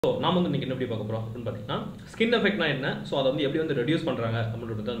So, நாம வந்து இன்னைக்கு என்ன வீடியோ பார்க்க போறோம் அப்படினு பாத்தீங்கன்னா ஸ்கின் எஃபெக்ட்னா என்ன சோ அத வந்து எப்படி வந்து ரெடியூஸ் பண்றாங்க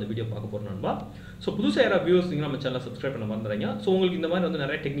அப்படிங்கறத அந்த வீடியோ பார்க்க போறோம் நண்பா சோ புதுசா யாரா வியூவர்ஸ் நீங்க நம்ம சேனலை சப்ஸ்கிரைப் பண்ண மறந்துறாங்க சோ உங்களுக்கு இந்த மாதிரி வந்து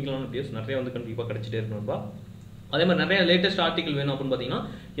நிறைய டெக்னிக்கலான வீடியோஸ் நிறைய வந்து கண்டிப்பா கிடைச்சிட்டே இருக்கும் நண்பா அதே மாதிரி நிறைய லேட்டஸ்ட் ஆர்டிகல் வேணும் அப்படினு பாத்தீங்கன்னா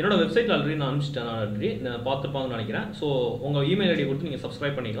என்னோட வெப்சைட்ல ஆல்ரெடி நான் அனுப்பிச்சிட்டேன் ஆல்ரெடி நான் பார்த்துப்பாங்கன்னு நினைக்கிறேன் சோ உங்க இமெயில் ஐடி கொடுத்து நீங்க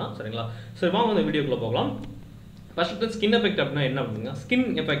சப்ஸ்கிரைப் பண்ணிக்கலாம் சரிங்களா சரி வாங்க இந்த வீடியோக்குள்ள போகலாம் ஃபர்ஸ்ட் ஸ்கின் எஃபெக்ட் அப்படினா என்ன அப்படிங்க ஸ்கின்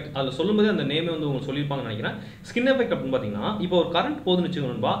எஃபெக்ட் அதுல சொல்லும்போது அந்த நேமே வந்து உங்களுக்கு சொல்லிருப்பாங்கன்னு நினைக்கிறேன் ஸ்கின் எஃபெக்ட் அப்படினு பாத்தீங்கன்னா இப்போ ஒரு கரண்ட் போகுதுன்னு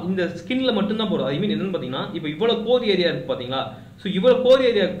வெச்சுக்கோங்க இந்த ஸ்கின்ல மட்டும் தான் போறது ஐ மீன் என்னன்னு பாத்தீங்கன்னா இப்போ இவ்வளவு கோர் ஏரியா இருக்கு பாத்தீங்களா சோ இவ்வளவு கோர்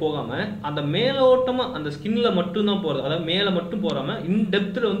ஏரியாக்கு போகாம அந்த மேலோட்டமா அந்த ஸ்கின்ல மட்டும் தான் போறது அதாவது மேல மட்டும் போகாம இன்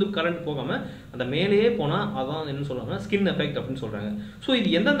டெப்த்ல வந்து கரண்ட் போகாம அந்த மேலேயே போனா அதான் என்ன சொல்றாங்க ஸ்கின் எஃபெக்ட் அப்படினு சொல்றாங்க சோ இது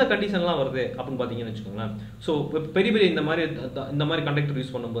எந்தெந்த கண்டிஷன்லாம் வருது அப்படினு பாத்தீங்கன்னு வெச்சுக்கோங்க சோ பெரிய பெரிய இந்த மாதிரி கண்டக்டர்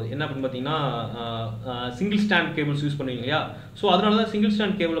யூஸ் பண்ணும்போது என்ன அப்படினு பாத்தீங்கன்னா சிங்கிள் ஸ்டாண்ட் கேபிள்ஸ் யூஸ் பண்ணுவீங்க இல்லையா சோ அதனால தான் சிங்கிள்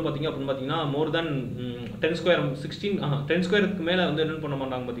ஸ்டாண்ட் கேபிள் பாத்தீங்க அப்படினு பாத்தீங்கன்னா மோர் தென் 10 ஸ்கொயர் 10 ஸ்கொயருக்கு மேல வந்து என்ன பண்ண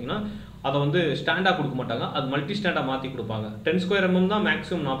மாட்டாங்க பாத்தீங்கன்னா அத வந்து ஸ்டாண்டா கொடுக்க மாட்டாங்க அது மல்டி ஸ்டாண்டா மாத்தி கொடுப்பாங்க 10 ஸ்கொயர் mm தான்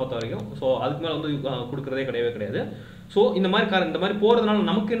மேக்ஸிமம் 40 வரைக்கும் சோ அதுக்கு மேல வந்து கொடுக்கறதே கிடையாது சோ இந்த மாதிரி போறதுனால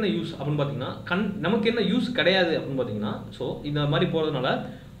நமக்கு என்ன யூஸ் அப்படினு பாத்தீங்கன்னா நமக்கு என்ன யூஸ் கிடையாது அப்படினு பாத்தீங்கன்னா சோ இந்த மாதிரி போறதுனால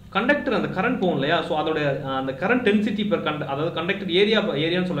கண்டக்டர் அந்த கரண்ட் போகும் இல்லையா சோ அதோட அந்த கரண்ட் டென்சிட்டி பெர் அதாவது கண்டக்டர்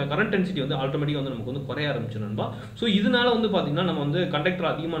ஏரியான்னு சொல்லுவாங்க கரண்ட் டென்சிட்டி வந்து ஆட்டோமேட்டிக்கா வந்து நமக்கு வந்து குறைய ஆரம்பிச்சு நண்பா சோ இதனால வந்து பாத்தீங்கன்னா நம்ம வந்து கண்டக்டர்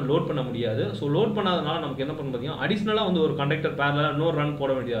அதிகமா லோட் பண்ண முடியாது சோ லோட் பண்ணாதனால நமக்கு என்ன பண்ண பாத்தீங்கன்னா அடிஷனலா வந்து ஒரு கண்டக்டர் பேரலா இன்னொரு ரன்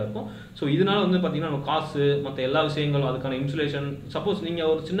போட வேண்டியதா இருக்கும் சோ இதனால வந்து பாத்தீங்கன்னா நம்ம காசு மத்த எல்லா விஷயங்களும் அதுக்கான இன்சுலேஷன் சப்போஸ் நீங்க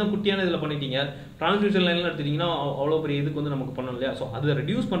ஒரு சின்ன குட்டியான இதுல பண்ணிட்டீங்க டிரான்ஸ்மிஷன் லைன்ல எடுத்தீங்கன்னா அவ்வளவு பெரிய இதுக்கு வந்து நமக்கு பண்ணணும் இல்லையா சோ அதை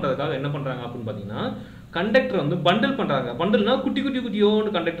ரெடியூஸ் பண்றதுக்காக என்ன பண்றாங்க அப்படின்னு பாத்தீங்கன்னா கண்டக்டர் வந்து பண்டில் பண்றாங்க பண்டில்னா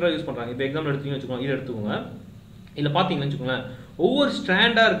குட்டியோண்டு கண்டக்டரா யூஸ் பண்றாங்க இப்போ எக்ஸாம்பிள் எடுத்தீங்கன்னு வெச்சுக்கோங்க இத எடுத்துக்கோங்க இல்ல பாத்தீங்கன்னு வெச்சுக்கோங்க ஒவ்வொரு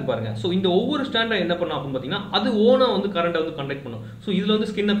ஸ்டாண்டா இருக்கு பாருங்க சோ இந்த ஒவ்வொரு ஸ்டாண்டா என்ன பண்ணும் அப்படின்னு பாத்தீங்கன்னா அது ஓனா வந்து கரண்ட் வந்து கண்டக்ட் பண்ணும் சோ இதுல வந்து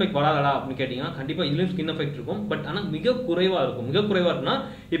ஸ்கின் எஃபெக்ட் வராதடா அப்படின்னு கேட்டீங்கன்னா கண்டிப்பா இதுலயும் ஸ்கின் எஃபெக்ட் இருக்கும் பட் ஆனா மிக குறைவா இருக்குன்னா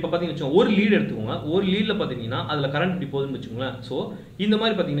இப்ப பாத்தீங்கன்னா ஒரு லீட் எடுத்துக்கோங்க ஒரு லீட்ல பாத்தீங்கன்னா அதுல கரண்ட் இப்படி போகுதுன்னு வெச்சுக்கோங்களேன் சோ இந்த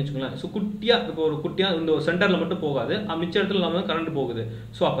மாதிரி பாத்தீங்கன்னு வெச்சுக்கோங்களேன் சோ குட்டியா இந்த சென்டர்ல மட்டும் போகாது மிச்ச இடத்துல நம்ம கரண்ட் போகுது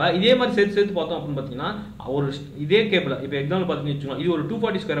சோ அப்ப இதே மாதிரி சேர்த்து பார்த்தோம் அப்படின்னு பாத்தீங்கன்னா ஒரு இதே கேபிள் இப்ப எக்ஸாம்பிள் பாத்தீங்கன்னு வெச்சுக்கோங்க இது ஒரு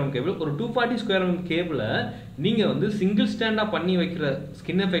 240 ஸ்கொயர் mm கேபிள் ஒரு 240 ஸ்கொயர் mm கேபிள நீங்க வந்து சிங்கிள் ஸ்டாண்டா பண்ணி வைக்கிற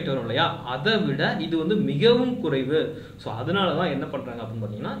ஸ்கின் எஃபெக்ட் வரும் இல்லையா அதை விட இது வந்து மிகவும் குறைவு சோ அதனால தான் என்ன பண்றாங்க அப்படின்னு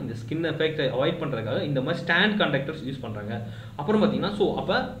பாத்தீங்கன்னா இந்த ஸ்கின் எஃபெக்ட் அவாய்ட் பண்றதுக்காக இந்த மாதிரி ஸ்டாண்ட் கண்டக்டர்ஸ் யூஸ் பண்றாங்க அப்புறம் பாத்தீங்கன்னா சோ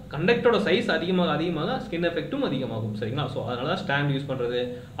அப்ப கண்டக்டரோட சைஸ் அதிகமாக ஸ்கின் எஃபெக்ட்டும் அதிகமாகும் சரிங்களா சோ அதனால தான் ஸ்டாண்ட் யூஸ் பண்றது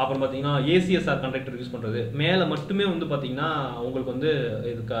அப்புறம் பாத்தீங்கன்னா ஏசிஎஸ்ஆர் கண்டக்டர் யூஸ் பண்றது மேல மட்டுமே வந்து பாத்தீங்கன்னா உங்களுக்கு வந்து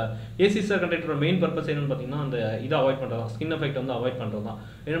இதுக்கு ஏசிஎஸ்ஆர் கண்டக்டரோட மெயின் பர்பஸ் என்னன்னு பாத்தீங்கன்னா அந்த இதை அவாய்ட் பண்றதா ஸ்கின் எஃபெக்ட் வந்து அவாய்ட் பண்றதா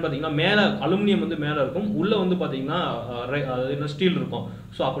என்னன்னு பாத்தீங்கன்னா மேல அலுமினியம் வந்து மேல இருக்கும் உள்ள வந்து பாத்தீங்கன்னா ஸ்டீல் இருக்கும்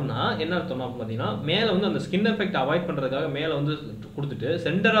சோ அப்படின்னா என்ன அர்த்தம் பாத்தீங்கன்னா மேல வந்து அந்த ஸ்கின் எஃபெக்ட் அவாய்ட் பண்றதுக்காக மேல வந்து கொடுத்துட்டு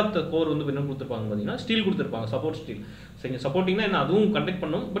சென்டர் ஆஃப் த கோர் வந்து என்ன கொடுத்திருப்பாங்க பாத்தீங்கன்னா ஸ்டீல் கொடுத்திருப்பாங்க சப்போர்ட் ஸ்டீல் சரிங்க சப்போர்ட்டிங்னா என்ன அதுவும் கண்டக்ட்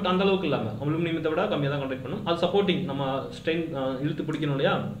பண்ணும் பட் அந்த அளவுக்கு இல்லாம அலுமினியத்தை விட கம்மியா தான் கண்டக்ட் பண்ணும் அது சப்போர்ட்டிங் நம்ம ஸ்ட்ரெயின் இழுத்து பிடிக்கணும்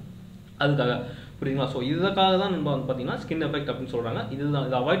இல்லையா அதுக்காக புரியுங்களா சோ இதுக்காக தான் நம்ம வந்து பாத்தீங்கன்னா ஸ்கின் எஃபெக்ட் அப்படின்னு சொல்றாங்க இதுதான்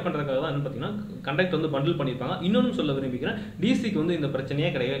இதை அவாய்ட் பண்றதுக்காக தான் என்ன பாத்தீங்கன்னா கண்டக்ட் வந்து பண்டில் பண்ணிருப்பாங்க இன்னொன்னு சொல்ல விரும்பிக்கிறேன் டிசிக்கு வந்து இந்த பிரச்சனையே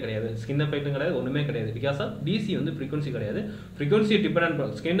கிடையாது ஸ்கின் எஃபெக்ட்டும் கிடையாது ஒண்ணுமே கிடையாது பிகாஸ் ஆஃப் டிசி வந்து ஃப்ரீக்வன்சி கிடையாது ஃப்ரீக்வன்சி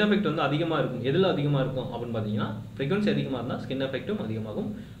டிபெண்டன்ட் ஸ்கின் எஃபெக்ட் வந்து அதிகமா இருக்கும் எதுல அதிகமா இருக்கும் அப்படின்னு பாத்தீங்கன்னா ஃப்ரீக்வன்சி அதிகமா இருந்தா ஸ்கின் எஃபெக்ட்டும்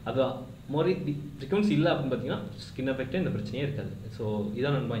அதிகமாகும் அதான் மோரி ஃப்ரீக்வன்சி இல்லை அப்படின்னு பார்த்தீங்கன்னா ஸ்கின் எஃபெக்ட் இந்த பிரச்சனையே இருக்காது ஸோ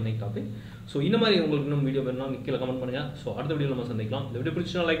இதான் நண்பா இன்னைக்கு டாபிக் ஸோ இந்த மாதிரி உங்களுக்கு இன்னும் வீடியோ வேணும்னா கீழே கமெண்ட் பண்ணுங்க ஸோ அடுத்த வீடியோ நம்ம சந்திக்கலாம் இந்த வீடியோ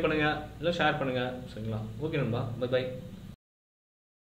பிடிச்சினா லைக் பண்ணுங்க இல்லை ஷேர் பண்ணுங்க சரிங்களா ஓகே நண்பா பை